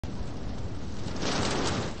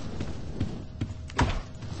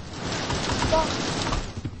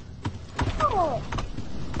Oh,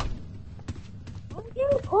 I'm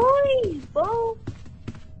getting coins, bro.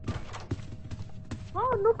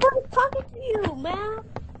 Oh, nobody's talking to you, man.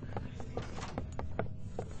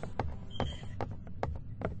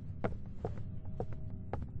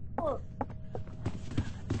 Oh.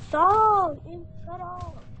 Stop! Shut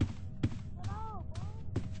up! Shut up, bro!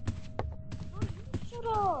 No, you shut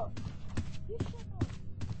up! You shut up!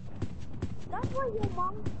 That's why your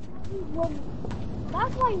mom maybe won.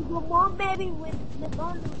 That's why your mom maybe with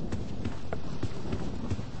McDonald's.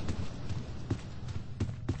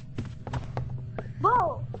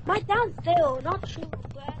 Bro, my dad's there, not you,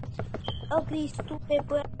 brat. Ugly, stupid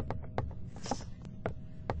brat.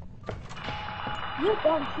 You're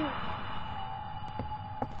dumb too.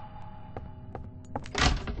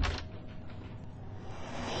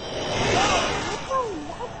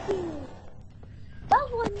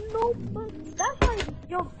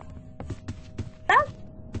 That's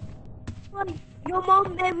why your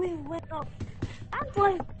mom maybe went up. That's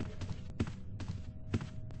why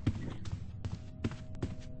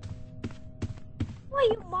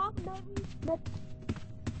your mom maybe went.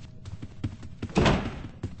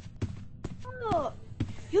 Oh,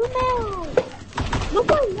 you know.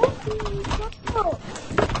 Nobody left you. Shut up.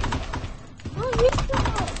 No, you shut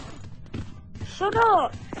up. Shut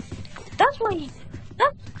up. That's why.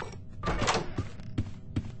 That's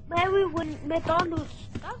Mary went McDonald's.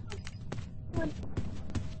 That's when.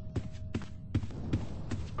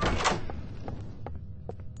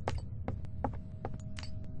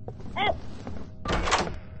 Hey.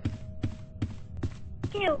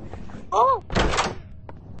 Kill. Oh.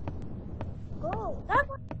 Go. That's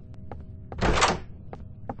what.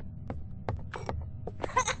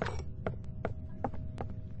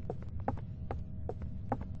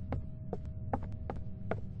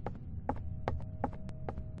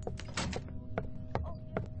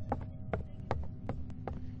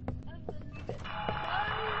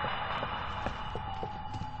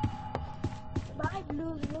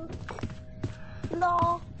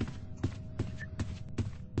 No.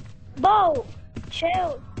 Bo,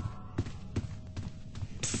 chill.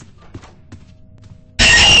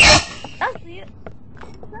 That's it.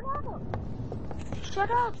 Shut up.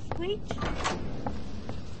 Shut up, Screech.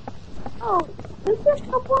 Oh, this is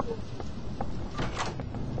someone.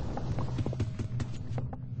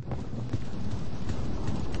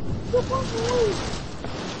 Get away.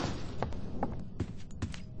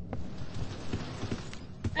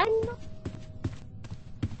 I know.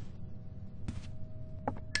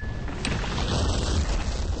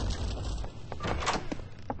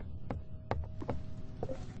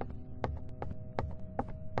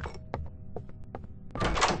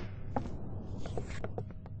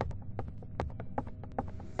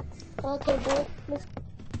 Okay, boy. Let's.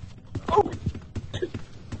 Oh.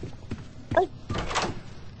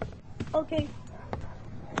 Okay.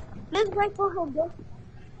 Let's wait for him, bro.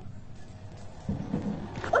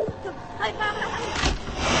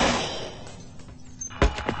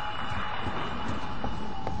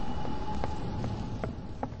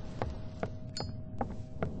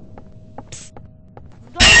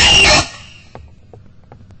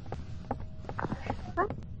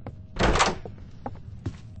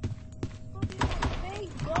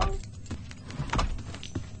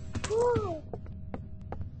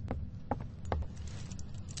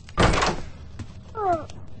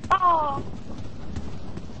 Oh,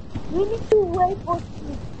 we need to wait for you.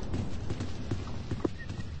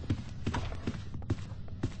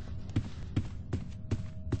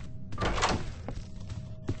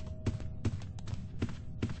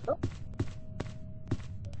 Oh.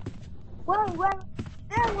 Well,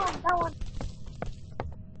 that one.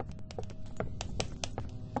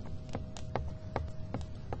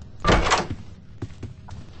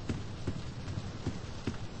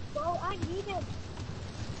 Well, I need it.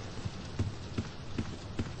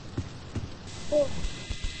 Oh.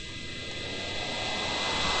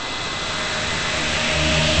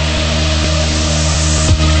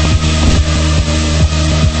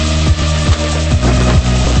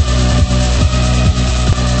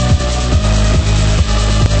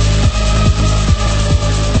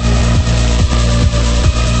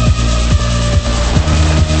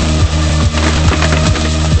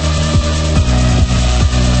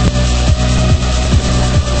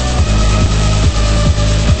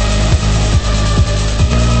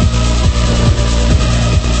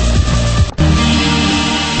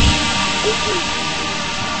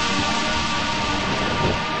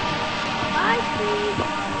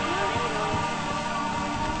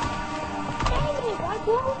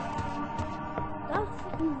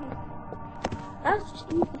 That's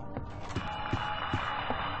easy.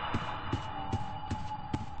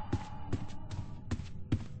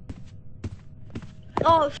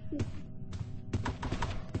 Oh, shoot.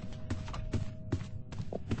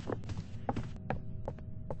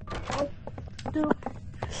 Oh, dude.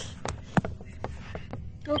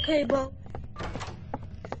 Okay, bro.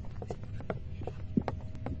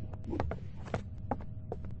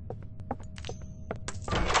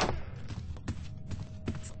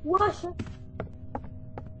 Wash it.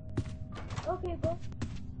 Okay, bro.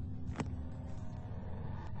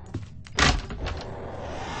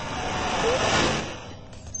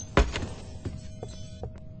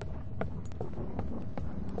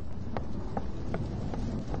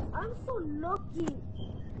 I'm so lucky.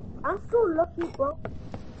 I'm so lucky, bro.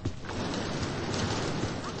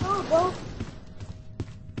 I know, bro.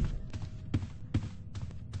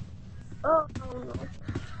 Oh, no.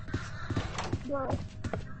 No.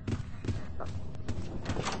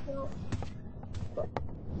 No.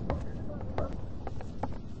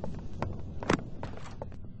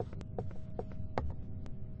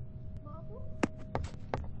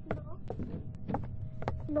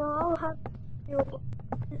 No, I'll have you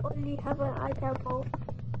only have an item bro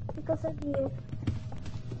because of you.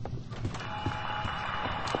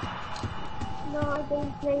 No, I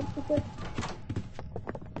don't play because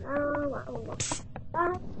I don't know. I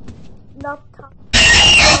have laptop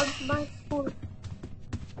from my school.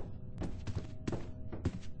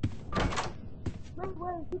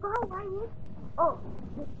 Wait, you got right here? Oh,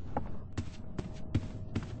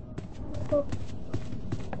 so,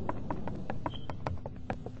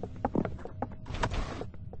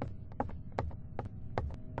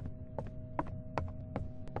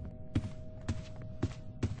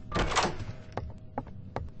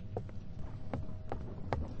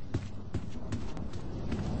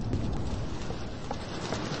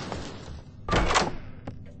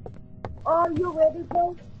 are you ready,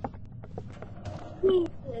 bro? Please,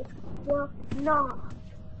 yeah, no.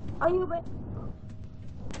 Are you ready?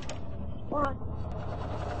 One.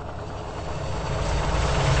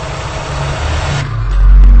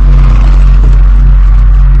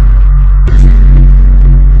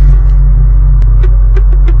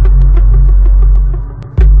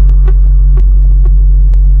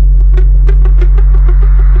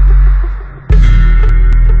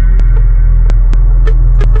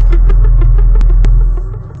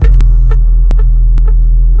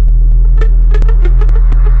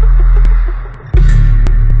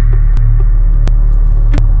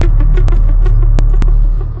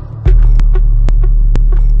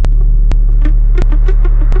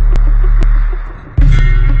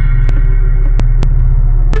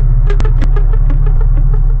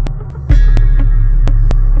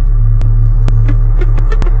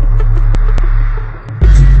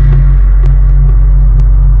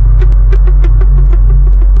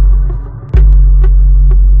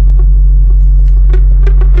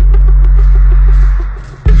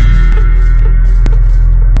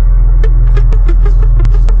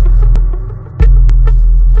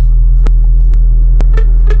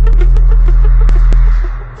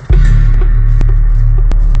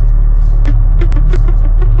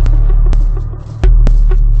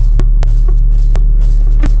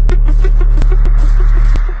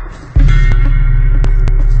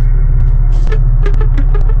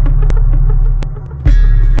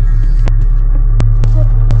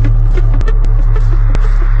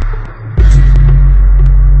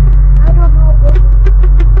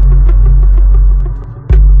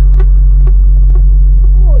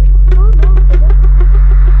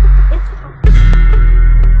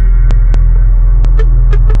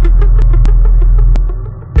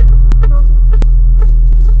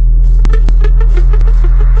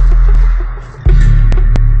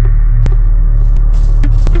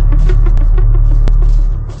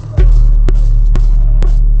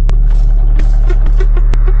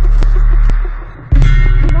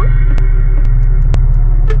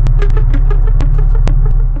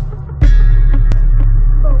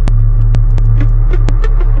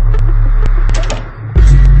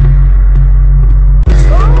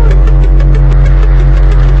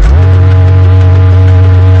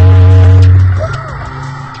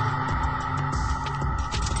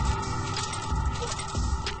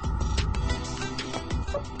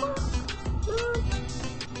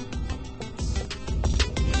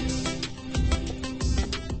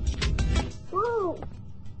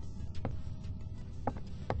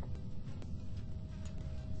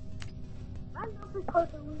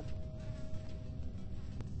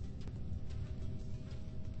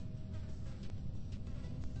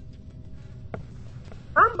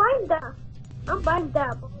 I'm buying that. I'm buying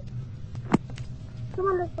that. Come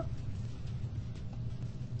on, let's go.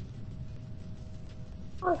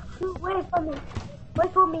 Oh, shoot, wait for me.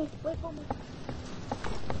 Wait for me. Wait for me.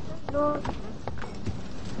 No.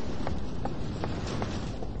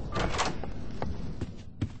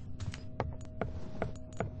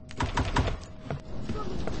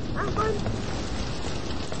 I'm going.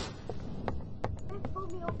 Let's pull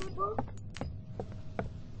me over, bro.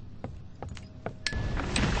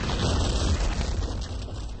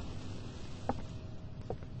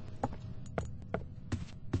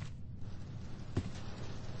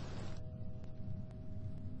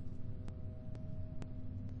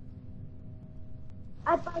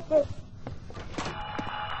 I buy this.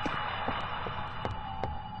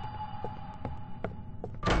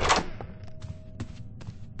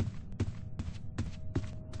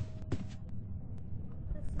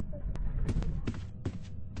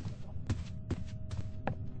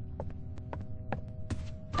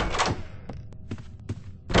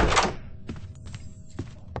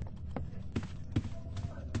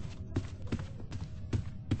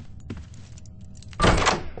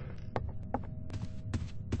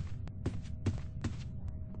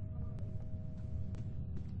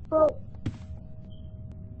 Bro.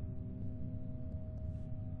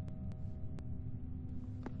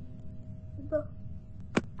 Bro.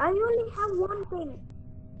 I only have one thing.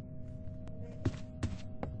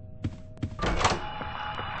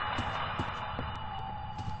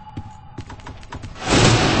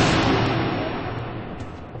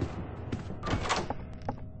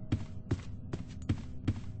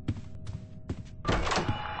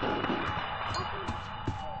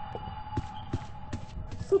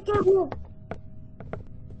 Second room.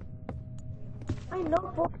 I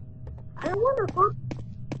know, bro. I don't wanna go.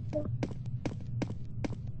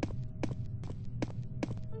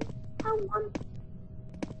 I want.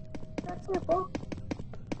 That's it, bro.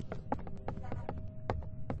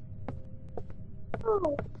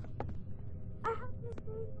 Oh, I have this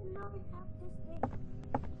thing and now I have this thing.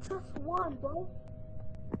 Just one, bro.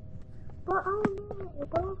 But I don't know,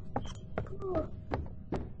 bro. Bro.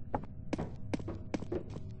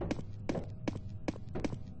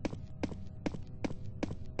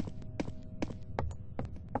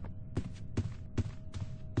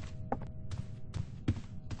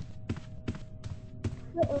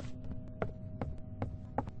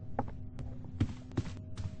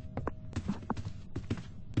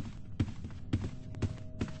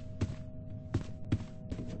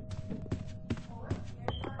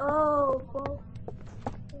 Oh, bro.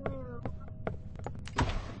 Yeah.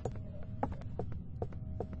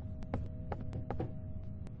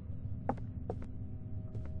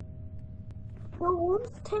 The rooms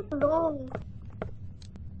take long.